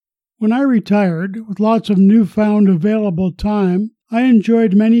When I retired, with lots of newfound available time, I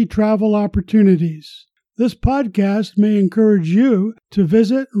enjoyed many travel opportunities. This podcast may encourage you to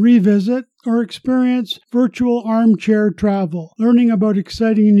visit, revisit, or experience virtual armchair travel, learning about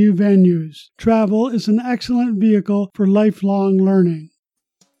exciting new venues. Travel is an excellent vehicle for lifelong learning.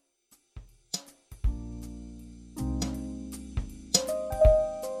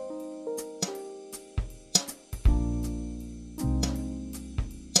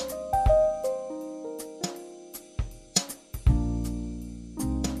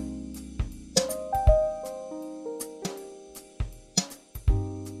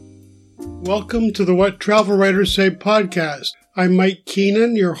 Welcome to the What Travel Writers Say podcast. I'm Mike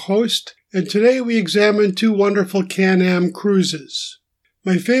Keenan, your host, and today we examine two wonderful Can-Am cruises.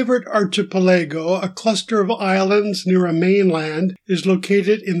 My favorite archipelago, a cluster of islands near a mainland, is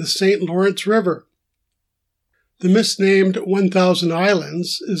located in the St. Lawrence River. The misnamed 1,000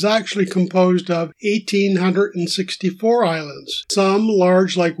 Islands is actually composed of 1,864 islands, some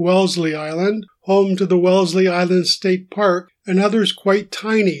large like Wellesley Island, home to the Wellesley Island State Park, and others quite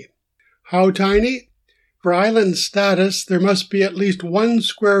tiny. How tiny? For island status, there must be at least 1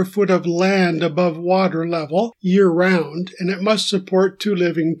 square foot of land above water level year-round, and it must support 2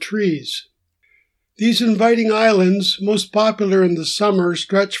 living trees. These inviting islands, most popular in the summer,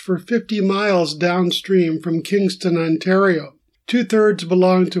 stretch for 50 miles downstream from Kingston, Ontario. 2/3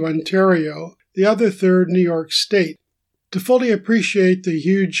 belong to Ontario, the other third New York State. To fully appreciate the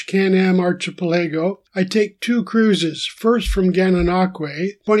huge Can-Am archipelago, I take 2 cruises, first from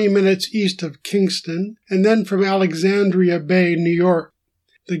Gananoque, 20 minutes east of Kingston, and then from Alexandria Bay, New York.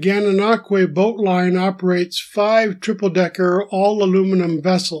 The Gananoque boat line operates 5 triple-decker all-aluminum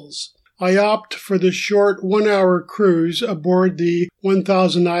vessels. I opt for the short 1-hour cruise aboard the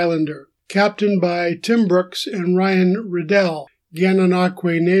 1,000 Islander, captained by Tim Brooks and Ryan Riddell,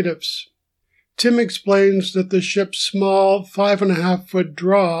 Gananoque natives. Tim explains that the ship's small 5.5-foot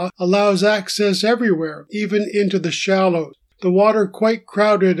draw allows access everywhere, even into the shallows. The water quite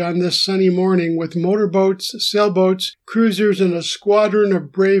crowded on this sunny morning with motorboats, sailboats, cruisers, and a squadron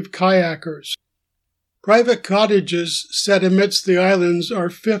of brave kayakers. Private cottages set amidst the islands are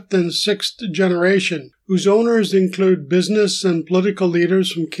 5th and 6th generation, whose owners include business and political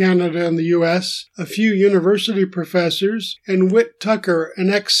leaders from Canada and the U.S., a few university professors, and Whit Tucker, an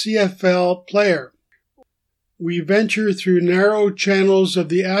ex-CFL player. We venture through narrow channels of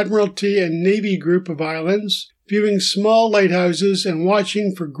the Admiralty and Navy group of islands, viewing small lighthouses and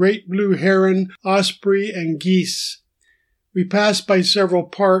watching for great blue heron, osprey, and geese. We pass by several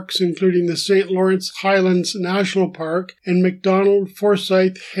parks, including the St. Lawrence Highlands National Park and McDonald,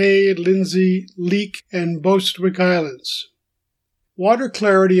 Forsyth, Hay, Lindsay, Leake, and Bostwick Islands. Water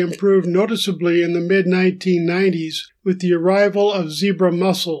clarity improved noticeably in the mid-1990s with the arrival of zebra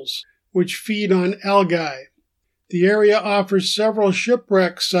mussels, which feed on algae. The area offers several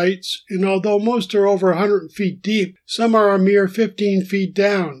shipwreck sites, and although most are over 100 feet deep, some are a mere 15 feet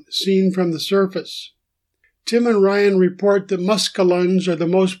down, seen from the surface. Tim and Ryan report that muskellunge are the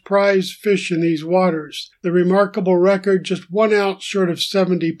most prized fish in these waters, the remarkable record just 1 ounce short of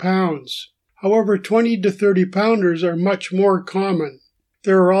 70 pounds. However, 20 to 30 pounders are much more common.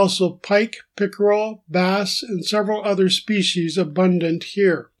 There are also pike, pickerel, bass, and several other species abundant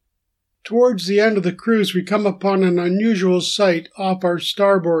here. Towards the end of the cruise, we come upon an unusual sight off our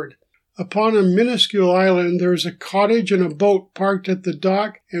starboard. Upon a minuscule island, there is a cottage and a boat parked at the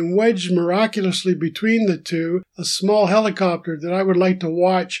dock, and wedged miraculously between the two, a small helicopter that I would like to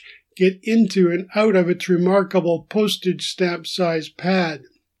watch get into and out of its remarkable postage stamp-sized pad.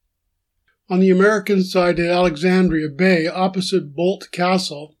 On the American side at Alexandria Bay, opposite Bolt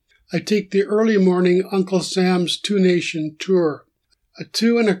Castle, I take the early morning Uncle Sam's Two-Nation tour, a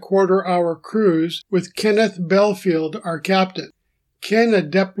 2.25-hour cruise with Kenneth Belfield, our captain. Ken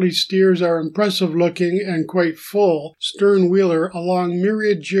adeptly steers our impressive-looking and quite full stern-wheeler along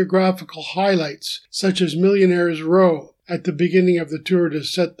myriad geographical highlights, such as Millionaire's Row, at the beginning of the tour to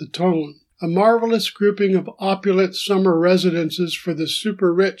set the tone. A marvelous grouping of opulent summer residences for the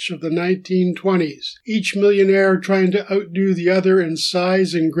super-rich of the 1920s, each millionaire trying to outdo the other in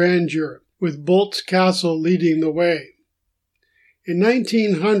size and grandeur, with Bolt's Castle leading the way. In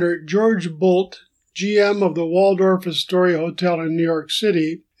 1900, George Bolt, GM of the Waldorf Astoria Hotel in New York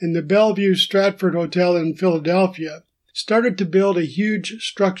City and the Bellevue Stratford Hotel in Philadelphia, started to build a huge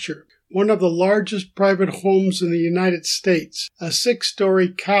structure, one of the largest private homes in the United States, a 6-story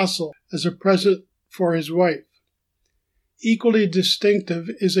castle, as a present for his wife. Equally distinctive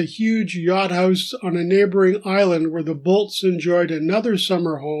is a huge yacht house on a neighboring island where the Bolts enjoyed another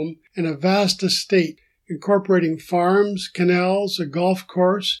summer home and a vast estate, incorporating farms, canals, a golf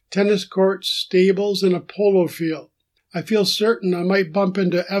course, tennis courts, stables, and a polo field. I feel certain I might bump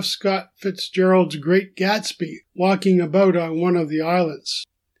into F. Scott Fitzgerald's Great Gatsby walking about on one of the islands.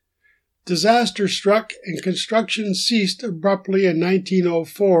 Disaster struck and construction ceased abruptly in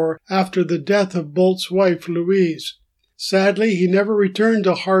 1904 after the death of Bolt's wife, Louise. Sadly, he never returned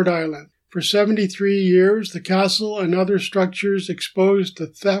to Hart Island. For 73 years, the castle and other structures exposed to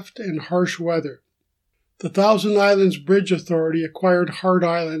theft and harsh weather. The Thousand Islands Bridge Authority acquired Hart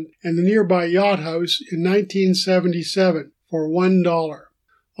Island and the nearby yacht house in 1977 for $1.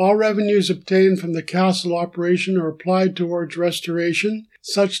 All revenues obtained from the castle operation are applied towards restoration,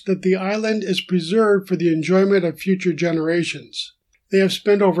 such that the island is preserved for the enjoyment of future generations. They have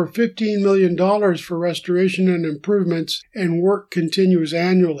spent over $15 million for restoration and improvements, and work continues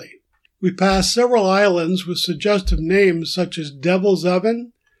annually. We pass several islands with suggestive names such as Devil's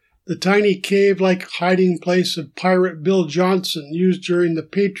Oven, the tiny cave-like hiding place of Pirate Bill Johnson used during the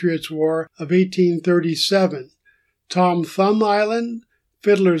Patriots' War of 1837, Tom Thumb Island,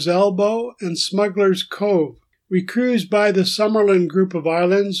 Fiddler's Elbow, and Smuggler's Cove. We cruise by the Summerland group of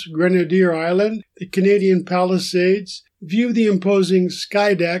islands, Grenadier Island, the Canadian Palisades, view the imposing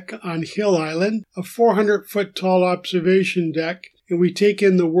Sky Deck on Hill Island, a 400-foot-tall observation deck, and we take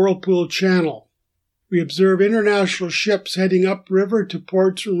in the Whirlpool Channel. We observe international ships heading upriver to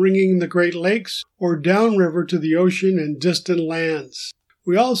ports ringing the Great Lakes or downriver to the ocean and distant lands.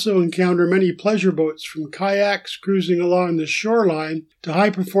 We also encounter many pleasure boats, from kayaks cruising along the shoreline to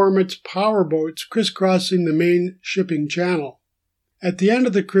high-performance power boats crisscrossing the main shipping channel. At the end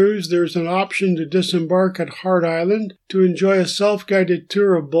of the cruise, there is an option to disembark at Hart Island to enjoy a self-guided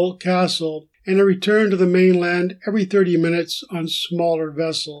tour of Bolt Castle and a return to the mainland every 30 minutes on smaller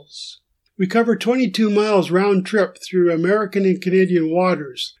vessels. We cover 22 miles round trip through American and Canadian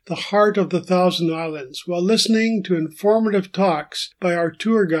waters, the heart of the Thousand Islands, while listening to informative talks by our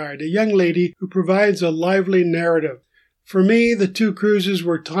tour guide, a young lady who provides a lively narrative. For me, the two cruises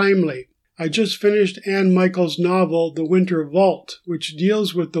were timely. I just finished Anne Michael's novel, The Winter Vault, which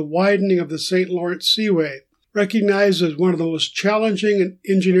deals with the widening of the St. Lawrence Seaway, recognized as one of the most challenging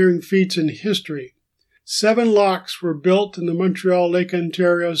engineering feats in history. 7 locks were built in the Montreal Lake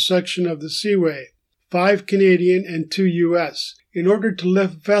Ontario section of the Seaway, 5 Canadian and 2 U.S., in order to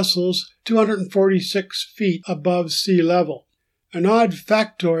lift vessels 246 feet above sea level. An odd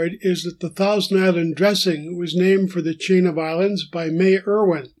factoid is that the Thousand Island dressing was named for the chain of islands by May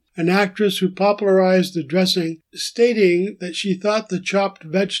Irwin, an actress who popularized the dressing, stating that she thought the chopped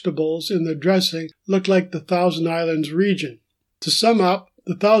vegetables in the dressing looked like the Thousand Islands region. To sum up,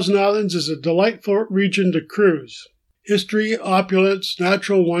 the Thousand Islands is a delightful region to cruise. History, opulence,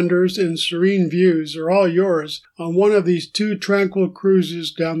 natural wonders, and serene views are all yours on one of these 2 tranquil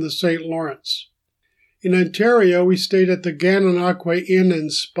cruises down the St. Lawrence. In Ontario, we stayed at the Gananoque Inn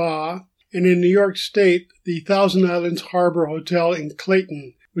and Spa, and in New York State, the Thousand Islands Harbor Hotel in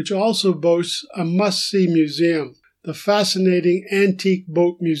Clayton, which also boasts a must-see museum, the fascinating Antique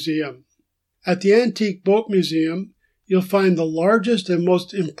Boat Museum. At the Antique Boat Museum, you'll find the largest and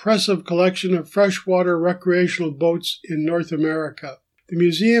most impressive collection of freshwater recreational boats in North America. The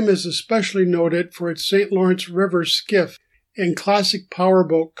museum is especially noted for its St. Lawrence River skiff and classic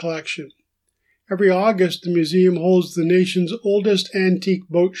powerboat collection. Every August, the museum holds the nation's oldest antique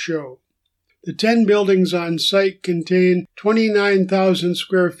boat show. The 10 buildings on site contain 29,000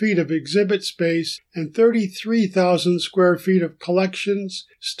 square feet of exhibit space and 33,000 square feet of collections,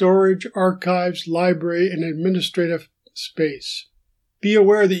 storage, archives, library, and administrative space. Be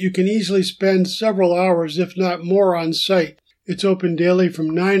aware that you can easily spend several hours, if not more, on site. It's open daily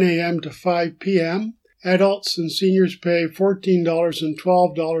from 9 a.m. to 5 p.m. Adults and seniors pay $14 and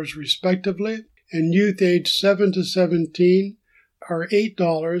 $12 respectively, and youth aged 7 to 17 are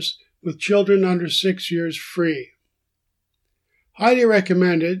 $8, with children under 6 years free. Highly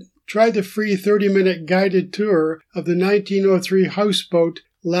recommended. Try the free 30-minute guided tour of the 1903 houseboat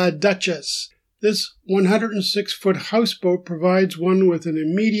La Duchesse. This 106-foot houseboat provides one with an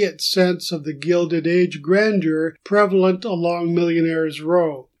immediate sense of the Gilded Age grandeur prevalent along Millionaire's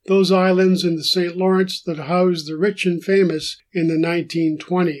Row, those islands in the St. Lawrence that housed the rich and famous in the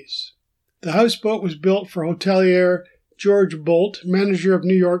 1920s. The houseboat was built for hotelier George Bolt, manager of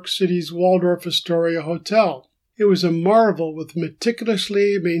New York City's Waldorf Astoria Hotel. It was a marvel with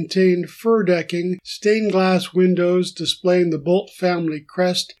meticulously maintained fur decking, stained glass windows displaying the Bolt family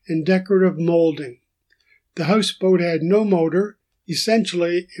crest, and decorative molding. The houseboat had no motor.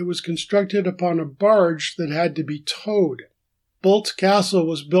 Essentially, it was constructed upon a barge that had to be towed. Bolt's castle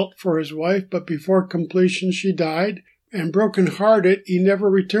was built for his wife, but before completion she died, and broken-hearted, he never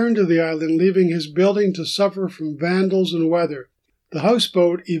returned to the island, leaving his building to suffer from vandals and weather. The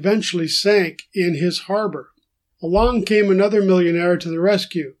houseboat eventually sank in his harbor. Along came another millionaire to the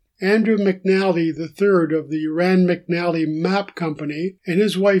rescue. Andrew McNally III of the Rand-McNally Map Company and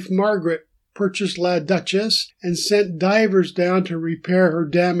his wife Margaret purchased La Duchess and sent divers down to repair her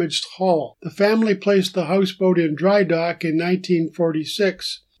damaged hull. The family placed the houseboat in dry dock in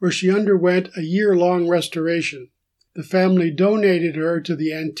 1946, where she underwent a year-long restoration. The family donated her to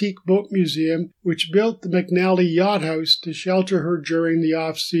the Antique Boat Museum, which built the McNally Yacht House to shelter her during the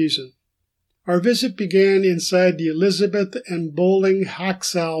off-season. Our visit began inside the Elizabeth and Bowling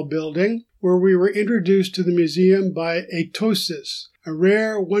Haxall building, where we were introduced to the museum by Atosis, a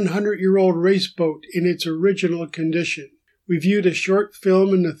rare 100-year-old race boat in its original condition. We viewed a short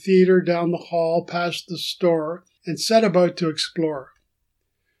film in the theater down the hall past the store and set about to explore.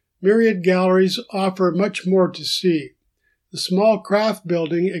 Myriad galleries offer much more to see. The small craft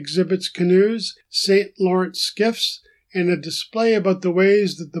building exhibits canoes, St. Lawrence skiffs, and a display about the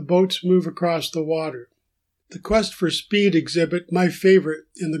ways that the boats move across the water. The Quest for Speed exhibit, my favorite,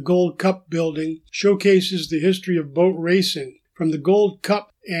 in the Gold Cup building, showcases the history of boat racing, from the Gold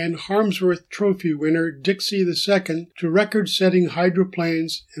Cup and Harmsworth Trophy winner Dixie II to record-setting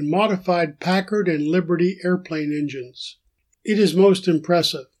hydroplanes and modified Packard and Liberty airplane engines. It is most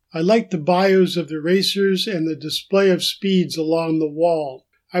impressive. I liked the bios of the racers and the display of speeds along the wall.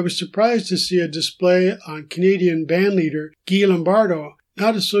 I was surprised to see a display on Canadian bandleader Guy Lombardo,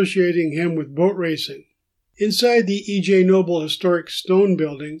 not associating him with boat racing. Inside the E.J. Noble Historic Stone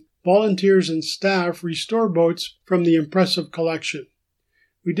Building, volunteers and staff restore boats from the impressive collection.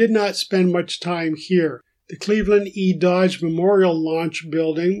 We did not spend much time here. The Cleveland E. Dodge Memorial Launch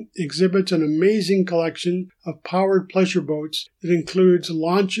Building exhibits an amazing collection of powered pleasure boats that includes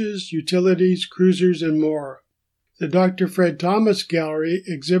launches, utilities, cruisers, and more. The Dr. Fred Thomas Gallery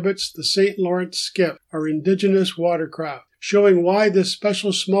exhibits the St. Lawrence Skiff, our indigenous watercraft, showing why this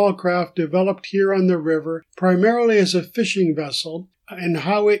special small craft developed here on the river primarily as a fishing vessel and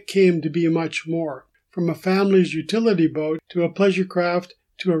how it came to be much more, from a family's utility boat to a pleasure craft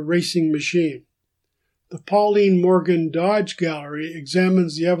to a racing machine. The Pauline Morgan Dodge Gallery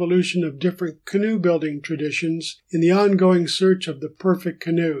examines the evolution of different canoe building traditions in the ongoing search of the perfect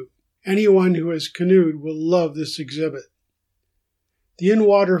canoe. Anyone who has canoed will love this exhibit. The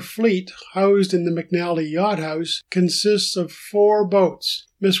in-water fleet housed in the McNally Yacht House consists of 4 boats: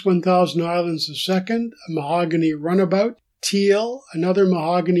 Miss 1000 Islands II, a mahogany runabout, Teal, another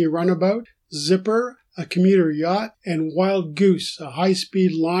mahogany runabout, Zipper, a commuter yacht, and Wild Goose, a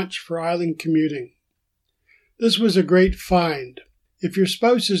high-speed launch for island commuting. This was a great find. If your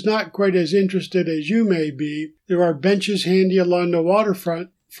spouse is not quite as interested as you may be, there are benches handy along the waterfront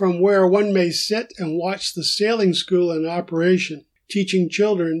from where one may sit and watch the sailing school in operation, teaching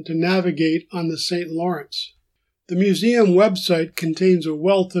children to navigate on the St. Lawrence. The museum website contains a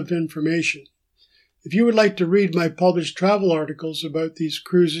wealth of information. If you would like to read my published travel articles about these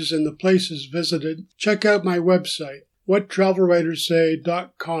cruises and the places visited, check out my website,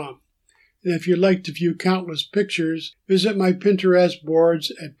 whattravelwritersay.com. And if you'd like to view countless pictures, visit my Pinterest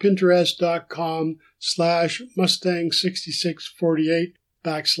boards at pinterest.com/Mustang6648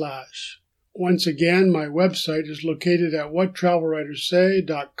 /. Once again, my website is located at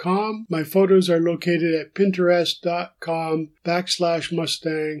whattravelwritersay.com. My photos are located at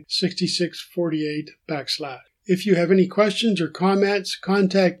pinterest.com/Mustang6648 /. If you have any questions or comments,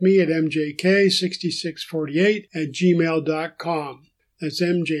 contact me at mjk6648@gmail.com. That's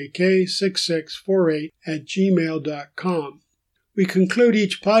mjk6648@gmail.com. We conclude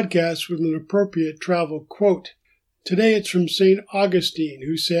each podcast with an appropriate travel quote. Today it's from St. Augustine,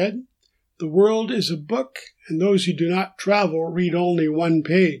 who said, "The world is a book, and those who do not travel read only one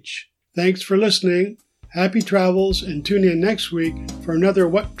page." Thanks for listening. Happy travels, and tune in next week for another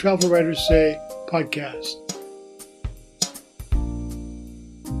What Travel Writers Say podcast.